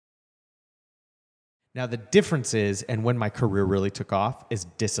Now, the difference is, and when my career really took off, is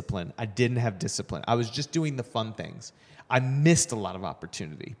discipline. I didn't have discipline. I was just doing the fun things. I missed a lot of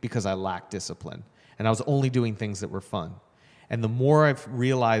opportunity because I lacked discipline. And I was only doing things that were fun. And the more I've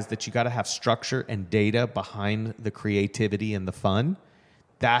realized that you got to have structure and data behind the creativity and the fun,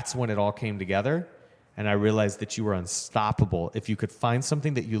 that's when it all came together. And I realized that you were unstoppable if you could find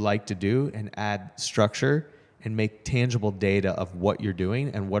something that you like to do and add structure and make tangible data of what you're doing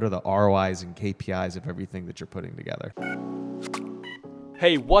and what are the ROIs and KPIs of everything that you're putting together.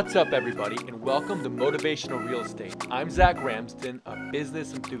 Hey, what's up everybody, and welcome to Motivational Real Estate. I'm Zach Ramsden, a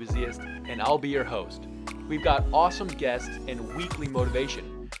business enthusiast, and I'll be your host. We've got awesome guests and weekly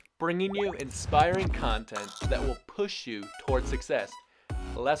motivation, bringing you inspiring content that will push you towards success.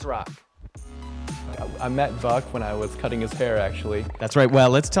 Let's rock. I met Buck when I was cutting his hair, actually. That's right. Well,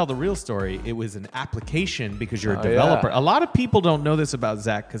 let's tell the real story. It was an application because you're a developer. Yeah. A lot of people don't know this about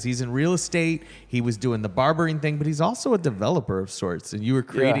Zach because he's in real estate. He was doing the barbering thing, but he's also a developer of sorts. And you were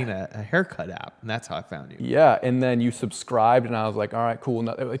creating a haircut app, and that's how I found you. Yeah, and then you subscribed, and I was like, all right, cool.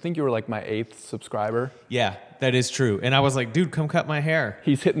 I think you were like my 8th subscriber. Yeah, that is true. And I was like, dude, come cut my hair.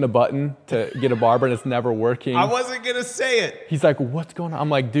 He's hitting the button to get a barber, and it's never working. I wasn't going to say it. He's like, what's going on? I'm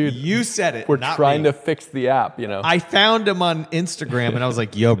like, dude. You said it, We're trying to fix the app, you know. I found him on Instagram, and I was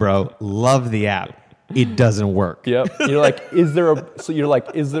like, yo, bro, love the app. It doesn't work. Yep. You're like,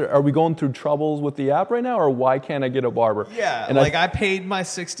 are we going through troubles with the app right now, or why can't I get a barber? Yeah, and I paid my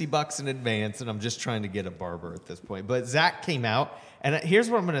 $60 in advance, and I'm just trying to get a barber at this point. But Zach came out, and here's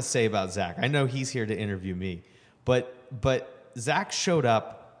what I'm going to say about Zach. I know he's here to interview me, but Zach showed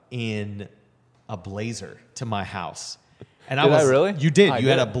up in a blazer to my house. And Did I really? You did. You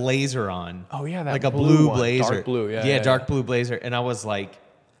had a blazer on. Oh, yeah, that like a blue one. blazer. Dark blue, yeah. Dark blue blazer. And I was like,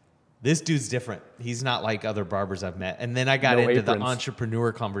 this dude's different. He's not like other barbers I've met. And then I got into the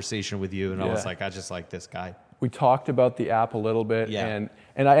entrepreneur conversation with you, and I was like, I just like this guy. We talked about the app a little bit, and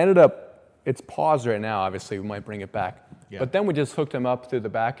I ended up, it's paused right now, obviously. We might bring it back. Yeah. But then we just hooked him up through the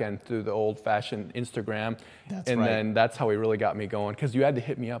back end, through the old-fashioned Instagram. Then that's how he really got me going, because you had to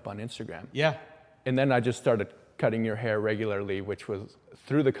hit me up on Instagram. Yeah. And then I just started cutting your hair regularly, which was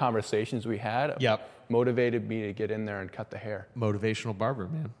through the conversations we had. Yep. Motivated me to get in there and cut the hair. Motivational barber,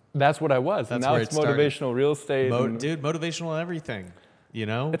 man. That's what I was. That's and now where it's motivational real estate. Dude, motivational everything. You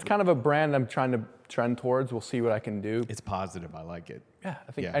know? It's kind of a brand I'm trying to trend towards. We'll see what I can do. It's positive. I like it. Yeah,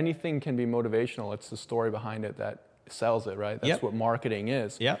 I think anything can be motivational. It's the story behind it that sells it, right? That's what marketing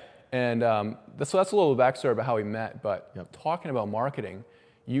is. Yep. And so that's a little backstory about how we met. But talking about marketing,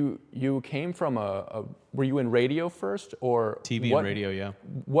 you came from were you in radio first, or TV and radio? Yeah.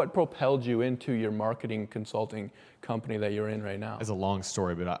 What propelled you into your marketing consulting company that you're in right now? It's a long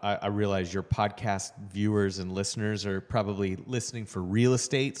story, but I realize your podcast viewers and listeners are probably listening for real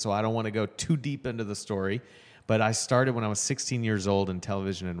estate, so I don't want to go too deep into the story. But I started when I was 16 years old in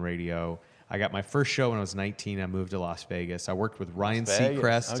television and radio. I got my first show when I was 19. I moved to Las Vegas. I worked with Ryan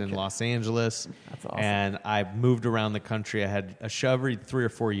Seacrest in Los Angeles. That's awesome. And I moved around the country. I had a show every 3 or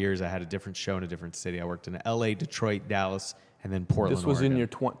 4 years. I had a different show in a different city. I worked in LA, Detroit, Dallas, and then Portland, This was Oregon. in your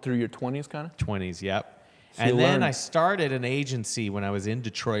through your 20s, kind of? 20s, yep. So and then I started an agency when I was in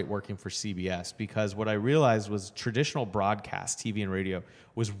Detroit working for CBS, because what I realized was traditional broadcast, TV and radio,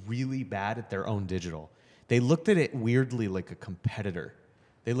 was really bad at their own digital. They looked at it weirdly like a competitor.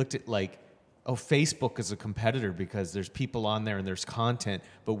 They looked at Facebook is a competitor because there's people on there and there's content,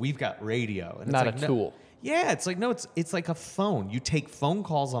 but we've got radio. And Not a tool. Yeah, it's like, no, it's like a phone. You take phone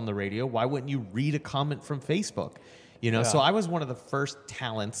calls on the radio. Why wouldn't you read a comment from Facebook? So I was one of the first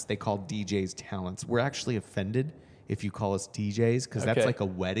talents. They call DJs talents. We're actually offended if you call us DJs, because that's like a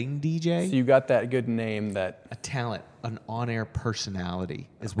wedding DJ. So you got that good name that... A talent, an on-air personality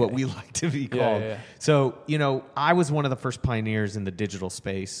is what we like to be called. Yeah. So, I was one of the first pioneers in the digital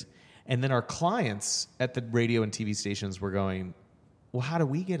space. And then our clients at the radio and TV stations were going, well, how do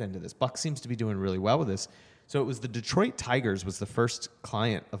we get into this? Buck seems to be doing really well with this. So it was the Detroit Tigers was the first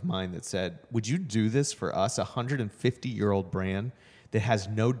client of mine that said, would you do this for us, a 150-year-old brand that has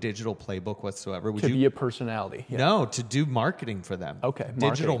no digital playbook whatsoever? Would to be a personality. Yeah. No, to do marketing for them. Okay.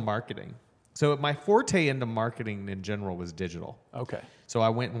 Digital marketing. So my forte into marketing in general was digital. Okay. So I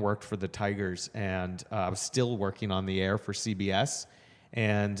went and worked for the Tigers, and I was still working on the air for CBS.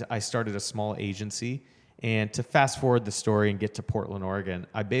 And I started a small agency. And to fast forward the story and get to Portland, Oregon,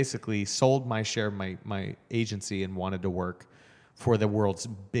 I basically sold my share of my agency and wanted to work for the world's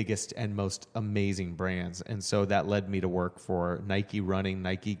biggest and most amazing brands. And so that led me to work for Nike Running,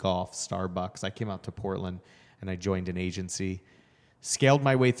 Nike Golf, Starbucks. I came out to Portland and I joined an agency, scaled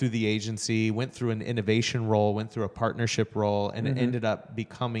my way through the agency, went through an innovation role, went through a partnership role, and ended up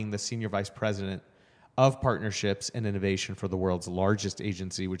becoming the senior vice president of partnerships and innovation for the world's largest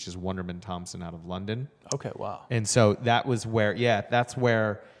agency, which is Wunderman Thompson out of London. Okay, wow. And so that was where,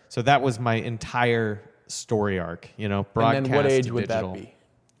 so that was my entire story arc, broadcast. And then what age would digital. that be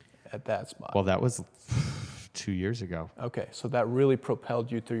at that spot? Well, that was 2 years ago. Okay, so that really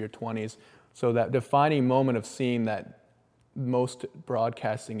propelled you through your 20s. So that defining moment of seeing that most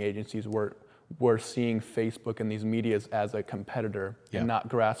broadcasting agencies were seeing Facebook and these medias as a competitor and not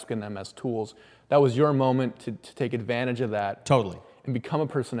grasping them as tools. That was your moment to take advantage of that. Totally. And become a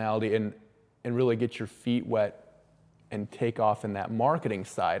personality and really get your feet wet and take off in that marketing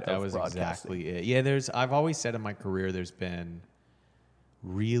side of broadcasting. That was exactly it. Yeah, I've always said in my career there's been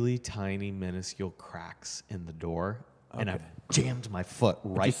really tiny, minuscule cracks in the door, and I've jammed my foot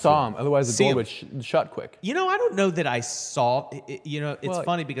right You saw through. them, otherwise the door would shut quick. I don't know that I saw it. It's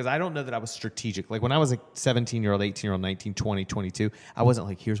funny because I don't know that I was strategic. Like when I was a 17-year-old, 18-year-old, 19, 20, 22, I wasn't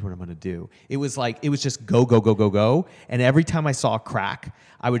like, here's what I'm going to do. It was just go, go, go, go, go. And every time I saw a crack,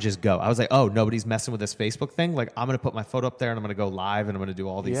 I would just go. I was like, oh, nobody's messing with this Facebook thing. Like I'm going to put my photo up there and I'm going to go live and I'm going to do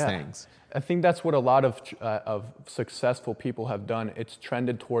all these things. I think that's what a lot of successful people have done. It's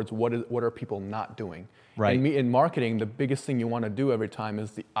trended towards what are people not doing. Right. And in marketing, the biggest thing you want to do every time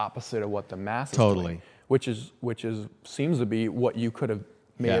is the opposite of what the mass is doing. Which seems to be what you could have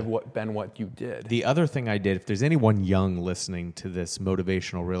been what you did. The other thing I did, if there's anyone young listening to this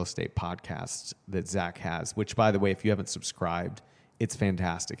motivational real estate podcast that Zach has, which by the way, if you haven't subscribed, it's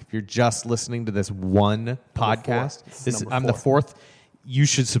fantastic. If you're just listening to this one podcast, I'm the fourth. You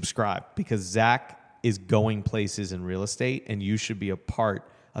should subscribe because Zach is going places in real estate, and you should be a part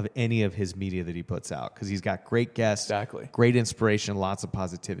of any of his media that he puts out because he's got great guests, great inspiration, lots of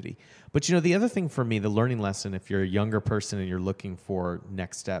positivity. But the other thing for me, the learning lesson, if you're a younger person and you're looking for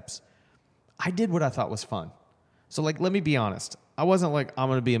next steps, I did what I thought was fun. So let me be honest. I wasn't like, I'm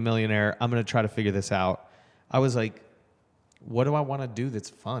going to be a millionaire. I'm going to try to figure this out. I was like, what do I want to do that's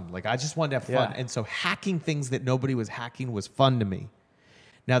fun? Like I just wanted to have fun. And so hacking things that nobody was hacking was fun to me.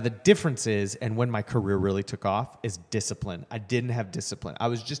 Now, the difference is, and when my career really took off, is discipline. I didn't have discipline. I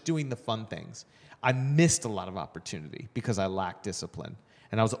was just doing the fun things. I missed a lot of opportunity because I lacked discipline.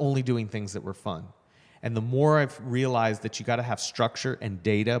 And I was only doing things that were fun. And the more I've realized that you got to have structure and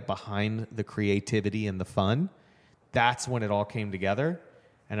data behind the creativity and the fun, that's when it all came together.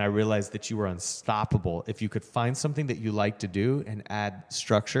 And I realized that you were unstoppable if you could find something that you like to do and add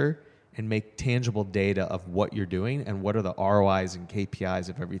structure and make tangible data of what you're doing and what are the ROIs and KPIs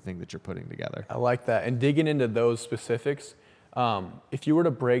of everything that you're putting together. I like that. And digging into those specifics, if you were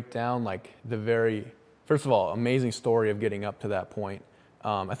to break down first of all, amazing story of getting up to that point.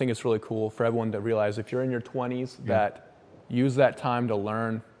 I think it's really cool for everyone to realize if you're in your 20s that use that time to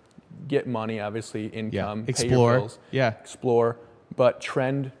learn, get money, obviously income, pay your bills, explore, but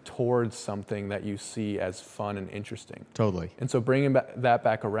trend towards something that you see as fun and interesting. Totally. And so bringing that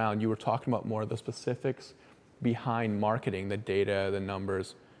back around, you were talking about more of the specifics behind marketing, the data, the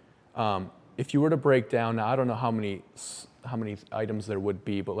numbers. If you were to break down, now I don't know how many items there would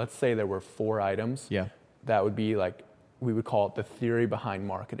be, but let's say there were 4 items. Yeah. That would be we would call it the theory behind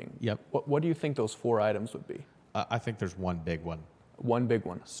marketing. Yep. What do you think those 4 items would be? I think there's one big one. One big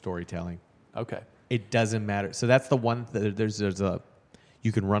one. Storytelling. Okay. It doesn't matter. So that's the one that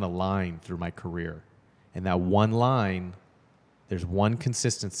you can run a line through my career. And that one line, there's one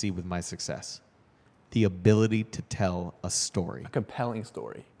consistency with my success. The ability to tell a story. A compelling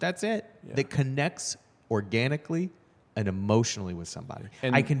story. That's it. Yeah. That connects organically and emotionally with somebody.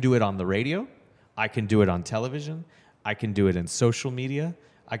 And I can do it on the radio. I can do it on television. I can do it in social media.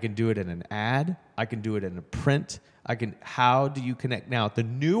 I can do it in an ad. I can do it in a print. How do you connect? Now, the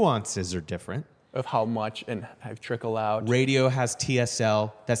nuances are different. Of how much and have trickle out. Radio has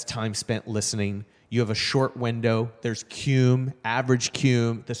TSL, that's time spent listening. You have a short window. There's CUME, average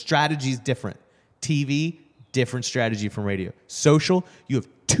CUME. The strategy is different. TV, different strategy from radio. Social, you have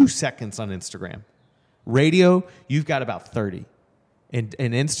 2 seconds on Instagram. Radio, you've got about 30. In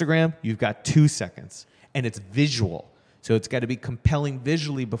Instagram, you've got 2 seconds. And it's visual. So it's got to be compelling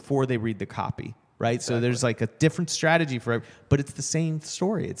visually before they read the copy, right? Exactly. So there's a different strategy but it's the same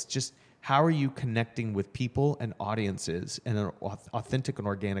story. It's just, how are you connecting with people and audiences in an authentic and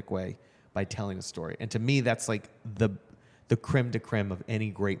organic way by telling a story? And to me, that's the creme de creme of any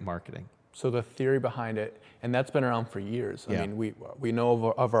great marketing. So the theory behind it, and that's been around for years. I mean, we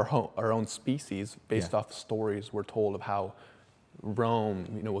know of our own species based off stories we're told of how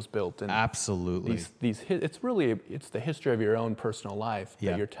Rome, was built. And absolutely. It's the history of your own personal life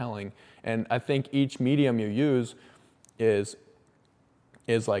that you're telling. And I think each medium you use is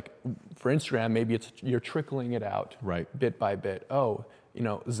for Instagram, maybe you're trickling it out bit by bit. Oh,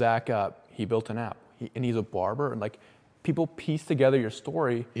 Zach, he built an app. and he's a barber, and like people piece together your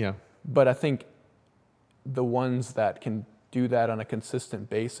story. Yeah. But I think the ones that can do that on a consistent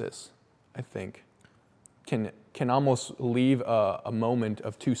basis, I think, can almost leave a moment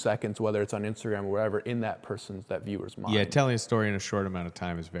of 2 seconds, whether it's on Instagram or wherever, in that viewer's mind. Yeah, telling a story in a short amount of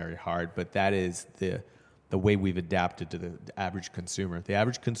time is very hard, but that is the way we've adapted to the average consumer. The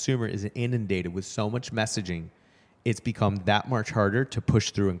average consumer is inundated with so much messaging, it's become that much harder to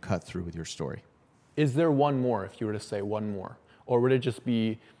push through and cut through with your story. Is there one more, if you were to say one more? Or would it just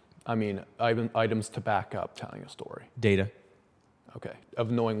be, items to back up telling a story? Data. Okay,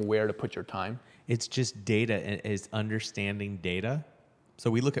 of knowing where to put your time? It's just data, and is understanding data.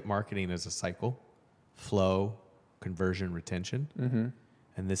 So we look at marketing as a cycle: flow, conversion, retention. Mm-hmm.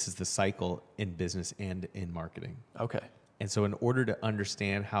 And this is the cycle in business and in marketing. Okay. And so in order to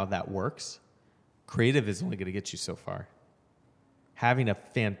understand how that works, creative is only going to get you so far. Having a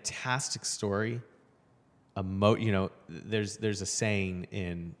fantastic story, there's a saying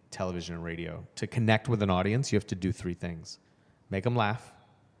in television and radio: to connect with an audience, you have to do three things: make them laugh,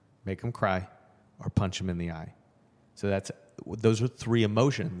 make them cry, or punch them in the eye. So those are three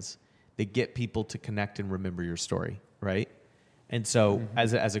emotions that get people to connect and remember your story, right? And so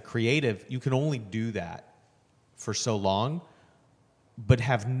as a creative, you can only do that for so long, but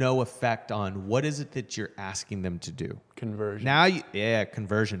have no effect on what is it that you're asking them to do. Conversion.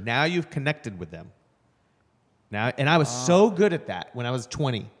 Conversion. Now you've connected with them. And I was so good at that when I was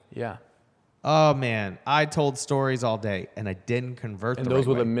 20. Yeah. Oh man, I told stories all day and I didn't convert them. And those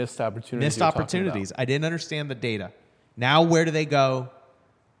were the missed opportunities. Missed opportunities. I didn't understand the data. Now where do they go?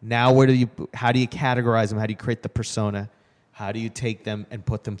 Now how do you categorize them? How do you create the persona? How do you take them and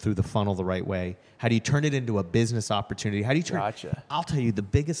put them through the funnel the right way? How do you turn it into a business opportunity? How do you turn? Gotcha. I'll tell you, the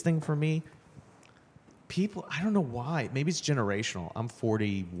biggest thing for me, people, I don't know why. Maybe it's generational. I'm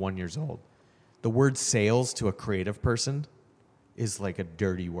 41 years old. The word sales to a creative person is like a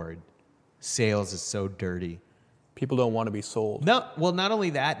dirty word. Sales is so dirty. People don't want to be sold. No, well, not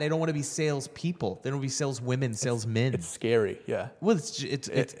only that, they don't want to be salespeople. They don't want to be saleswomen, salesmen. It's scary, yeah. Well, it's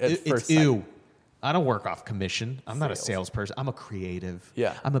first ew. sight. I don't work off commission. I'm not a salesperson. I'm a creative.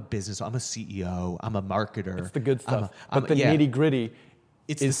 Yeah. I'm a business. I'm a CEO. I'm a marketer. It's the good stuff. I'm but the nitty gritty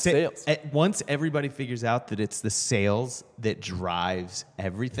is sales. Once everybody figures out that it's the sales that drives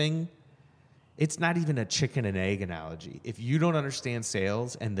everything, it's not even a chicken and egg analogy. If you don't understand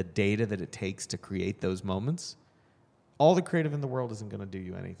sales and the data that it takes to create those moments, all the creative in the world isn't going to do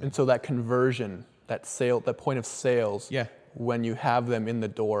you anything. And so that conversion, that point of sales, yeah. When you have them in the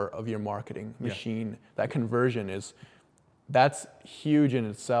door of your marketing machine, that conversion that's huge in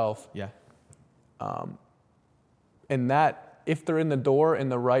itself. Yeah. And that, if they're in the door in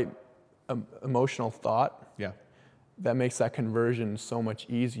the right emotional thought, yeah, that makes that conversion so much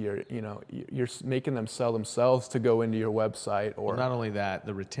easier. You know, you're making them sell themselves to go into your website, or well, not only that,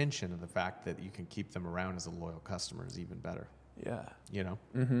 the retention and the fact that you can keep them around as a loyal customer is even better. Yeah. You know.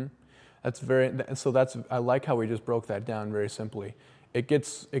 Mm-hmm. I like how we just broke that down very simply. It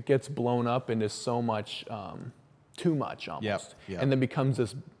gets blown up into so much, too much almost, yep. And then becomes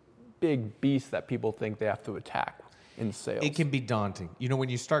this big beast that people think they have to attack in sales. It can be daunting. You know, when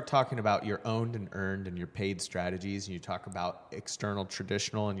you start talking about your owned and earned and your paid strategies, and you talk about external,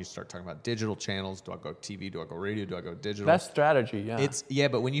 traditional, and you start talking about digital channels, do I go TV, do I go radio, do I go digital? That's strategy, yeah.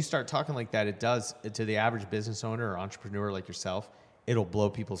 But when you start talking like that, it does, to the average business owner or entrepreneur like yourself, it'll blow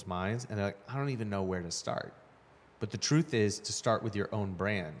people's minds, and they're like, I don't even know where to start. But the truth is to start with your own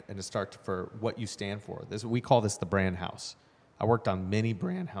brand and to start for what you stand for. We call this the brand house. I worked on many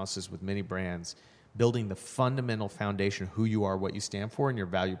brand houses with many brands, building the fundamental foundation of who you are, what you stand for, and your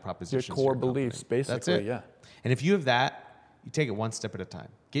value propositions. Your core beliefs, basically. That's it. Yeah. And if you have that, you take it one step at a time.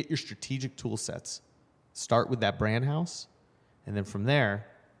 Get your strategic tool sets. Start with that brand house, and then from there,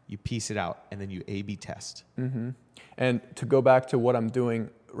 you piece it out, and then you A/B test. Mm-hmm. And to go back to what I'm doing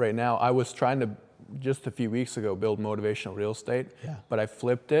right now, I was trying to, just a few weeks ago, build motivational real estate, but I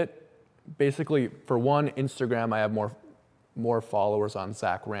flipped it. Basically, for one, Instagram, I have more followers on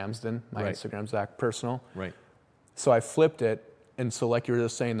Zach Ramsden, my Instagram, Zach Personal. Right. So I flipped it, and so like you were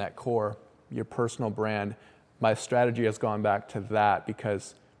just saying, that core, your personal brand, my strategy has gone back to that,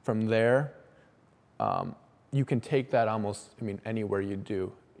 because from there, you can take that almost, anywhere you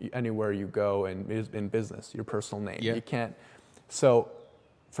go in business, your personal name. Yeah. You can't. So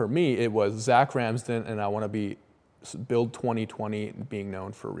for me, it was Zach Ramsden, and I want to build 2020 being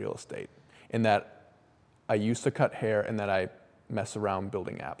known for real estate. In that I used to cut hair, and that I mess around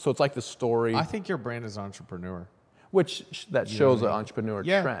building apps. So it's like the story. I think your brand is entrepreneur. Which shows an entrepreneur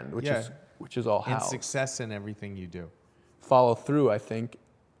trend, which is all how. And success in everything you do. Follow through, I think,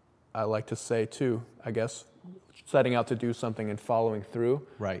 I like to say too, I guess, setting out to do something and following through.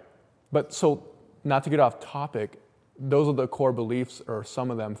 Right. But so, not to get off topic, those are the core beliefs, or some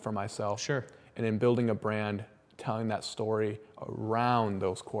of them for myself. Sure. And in building a brand, telling that story around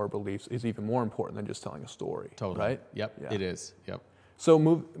those core beliefs is even more important than just telling a story. Totally. Right? Yep. Yeah. It is. Yep. So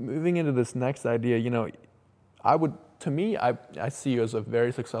moving into this next idea, I see you as a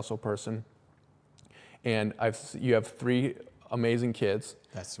very successful person, and you have 3 amazing kids.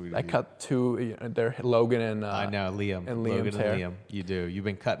 That's sweet. I cut 2, they're Logan and I know, Liam. and Logan Liam's hair. and Liam. You do. You've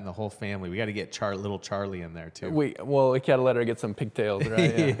been cutting the whole family. We got to get little Charlie in there too. We gotta let her get some pigtails,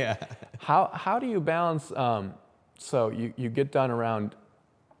 right? Yeah. Yeah. How do you balance? So you get done around,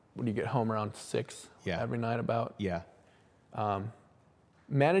 when you get home around 6 every night about? Yeah.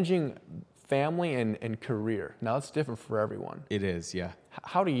 Managing family and career. Now that's different for everyone. It is. Yeah.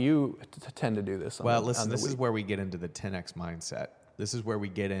 How do you tend to do this? Listen, this is where we get into the 10X mindset. This is where we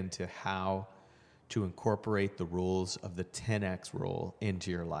get into how to incorporate the rules of the 10X rule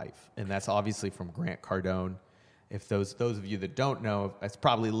into your life. And that's obviously from Grant Cardone. If those of you that don't know, it's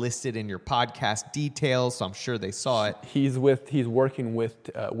probably listed in your podcast details, so I'm sure they saw it. He's working with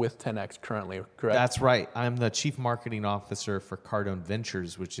 10X currently, correct? That's right. I'm the Chief Marketing Officer for Cardone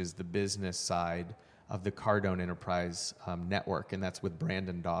Ventures, which is the business side of the Cardone Enterprise Network, and that's with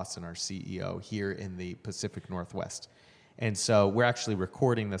Brandon Dawson, our CEO, here in the Pacific Northwest. And so we're actually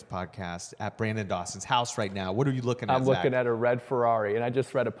recording this podcast at Brandon Dawson's house right now. What are you looking at, I'm Zach? looking at a red Ferrari, and I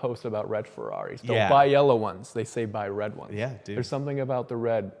just read a post about red Ferraris. Don't Yeah. buy yellow ones. They say buy red ones. Yeah, dude. There's something about the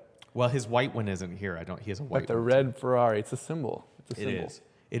red. Well, his white one isn't here. He has a white But the one. red Ferrari, it's a symbol. It's a It symbol. is.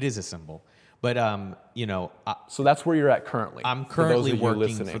 It is a symbol. But, So that's where you're at currently. I'm for those currently of you working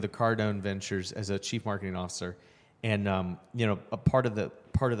listening. for the Cardone Ventures as a chief marketing officer, and a part of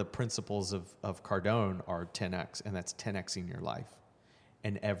the principles of Cardone are 10x, and that's 10xing your life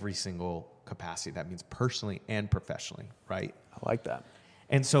in every single capacity. That means personally and professionally, right? I like that.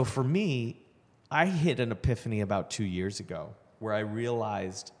 And so for me, I hit an epiphany about 2 years ago where I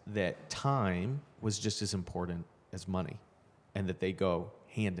realized that time was just as important as money, and that they go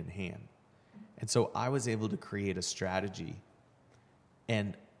hand in hand. And so I was able to create a strategy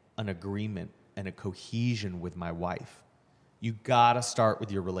and an agreement and a cohesion with my wife. You gotta start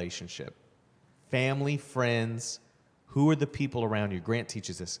with your relationship. Family, friends, who are the people around you? Grant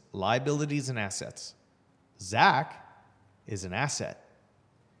teaches this. Liabilities and assets. Zach is an asset.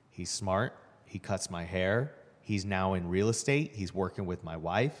 He's smart. He cuts my hair. He's now in real estate. He's working with my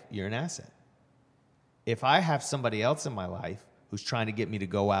wife. You're an asset. If I have somebody else in my life who's trying to get me to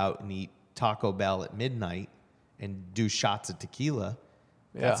go out and eat Taco Bell at midnight and do shots of tequila,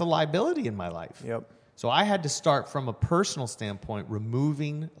 that's a liability in my life. Yep. So I had to start from a personal standpoint,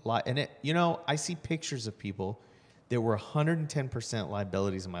 removing, I see pictures of people that were 110%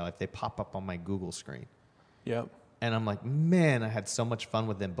 liabilities in my life. They pop up on my Google screen. Yep. And I'm like, man, I had so much fun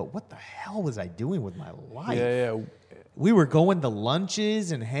with them, but what the hell was I doing with my life? Yeah. We were going to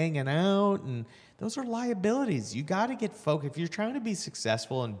lunches and hanging out, and those are liabilities. You got to get focused. If you're trying to be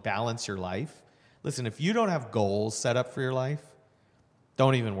successful and balance your life, listen, if you don't have goals set up for your life,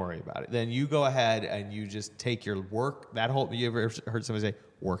 don't even worry about it. Then you go ahead and you just take your work, you ever heard somebody say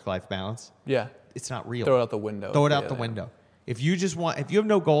work-life balance? Yeah. It's not real. Throw it out the window. Throw it out the window. If you have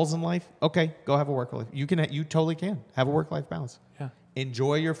no goals in life, okay, go have a work life. You totally can have a work-life balance. Yeah.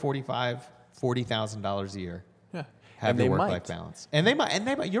 Enjoy your $40,000 a year. Yeah. Have your work-life balance. And they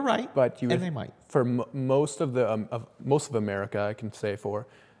might. You're right. But they might. For most of America, I can say, for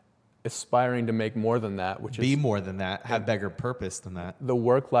aspiring to make more than that, which Be is more than that. Have bigger purpose than that. the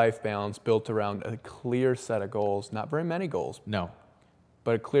work-life balance built around a clear set of goals, not very many goals, No.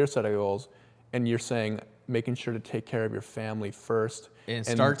 but a clear set of goals. And you're saying making sure to take care of your family first. And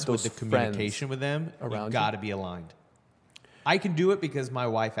it starts with those the communication with them. around You've you. got to be aligned. I can do it because my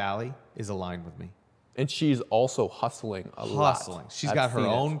wife, Allie, is aligned with me. And she's also hustling a lot. Hustling. She's I've got her seen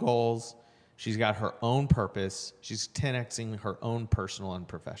it. own goals. She's got her own purpose. She's 10xing her own personal and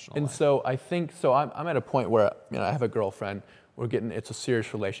professional And life. so I think, I'm at a point where, I have a girlfriend. It's a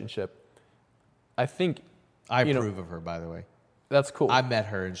serious relationship. I think, I approve of her, by the way. that's cool. I met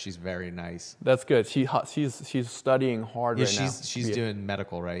her and she's very nice. That's good. She's studying hard right now. She's doing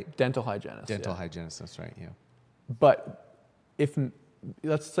medical, right? Dental hygienist. Dental yeah. hygienist, that's right, yeah. But if,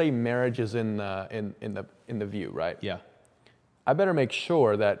 let's say marriage is in the view, right? Yeah. I better make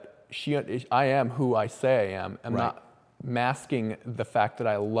sure that I am who I say I am. I'm Right. not masking the fact that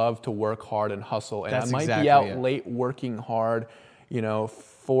I love to work hard and hustle. And That's I might exactly be out it. late working hard,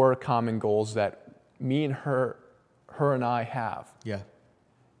 for common goals that me and her and I have. Yeah.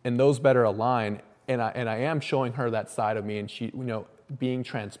 And those better align. And I am showing her that side of me, and being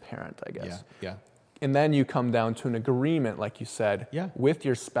transparent, I guess. Yeah. And then you come down to an agreement, like you said, with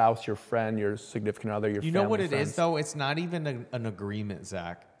your spouse, your friend, your significant other, your family. You know what it friends. is, though? It's not even an agreement,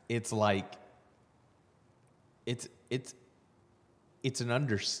 Zach. It's like, it's an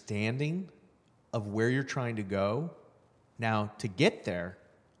understanding of where you're trying to go. Now, to get there,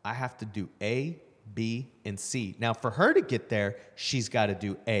 I have to do A, B, and C. Now, for her to get there, she's got to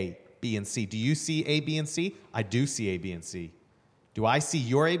do A, B, and C. Do you see A, B, and C? I do see A, B, and C. Do I see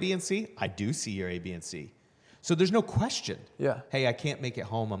your A, B, and C? I do see your A, B, and C. So there's no question. Yeah. Hey, I can't make it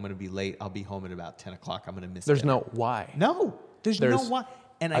home. I'm going to be late. I'll be home at about 10 o'clock. I'm going to miss There's dinner. no why. No, there's no why.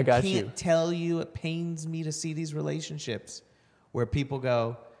 And I can't tell you, it pains me to see these relationships where people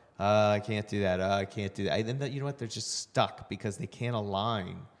go, I can't do that. I can't do that. And then, you know what? They're just stuck because they can't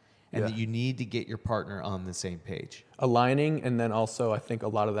align. And that you need to get your partner on the same page. Aligning, and then also I think a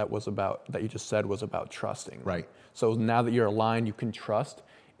lot of that was about, that you just said, was about trusting. Right. So now that you're aligned, you can trust,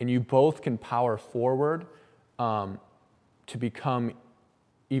 and you both can power forward to become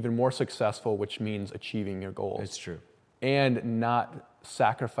even more successful, which means achieving your goals. It's true. And not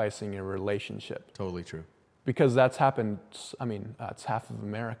sacrificing your relationship. Totally true. Because that's happened, I mean, it's half of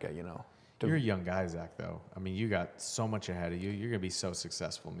America, you know. You're a young guy, Zach, though. I mean, you got so much ahead of you. You're going to be so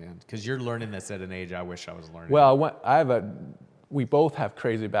successful, man. Because you're learning this at an age I wish I was learning. Well, we both have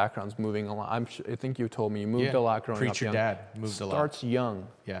crazy backgrounds moving along. I think you told me you moved a lot growing up. Preacher dad moved a lot. Starts young.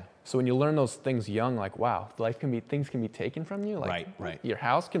 Yeah. So when you learn those things young, like, wow, things can be taken from you. Like, right. Your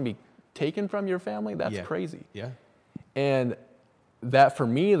house can be taken from your family. That's crazy. Yeah. And that, for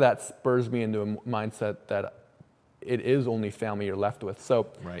me, that spurs me into a mindset that it is only family you're left with. So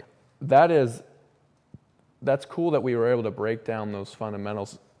that's cool that we were able to break down those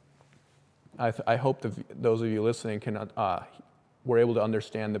fundamentals. I hope that those of you listening were able to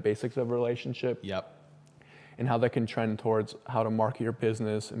understand the basics of a relationship. Yep. And how that can trend towards how to market your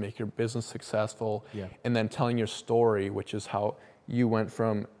business and make your business successful. Yeah. And then telling your story, which is how you went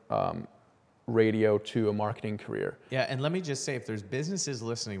from radio to a marketing career. Yeah, and let me just say, if there's businesses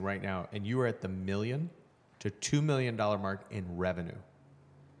listening right now and you are at the $1 million to $2 million mark in revenue,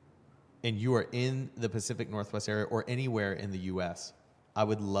 and you are in the Pacific Northwest area or anywhere in the U.S., I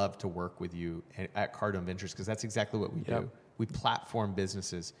would love to work with you at Cardone Ventures, because that's exactly what we do. We platform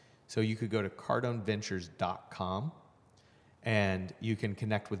businesses. So you could go to cardoneventures.com and you can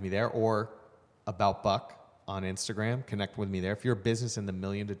connect with me there, or About Buck on Instagram. Connect with me there. If you're a business in the $1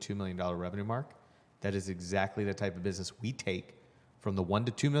 million to $2 million revenue mark, that is exactly the type of business we take from the 1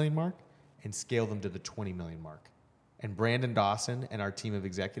 to 2 million mark and scale them to the 20 million mark. And Brandon Dawson and our team of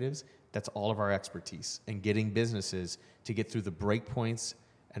executives, that's all of our expertise in getting businesses to get through the break points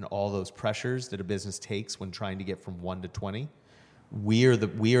and all those pressures that a business takes when trying to get from 1 to 20. We are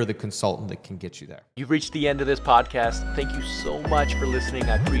the consultant that can get you there. You've reached the end of this podcast. Thank you so much for listening.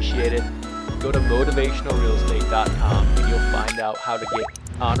 I appreciate it. Go to motivationalrealestate.com and you'll find out how to get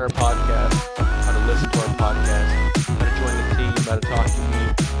on our podcast, how to listen to our podcast, how to join the team, how to talk to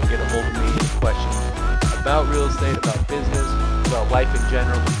me, get a hold of me, any questions about real estate, about business, about life in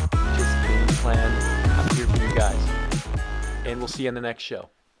general. Just game plan. I'm here for you guys. And we'll see you in the next show.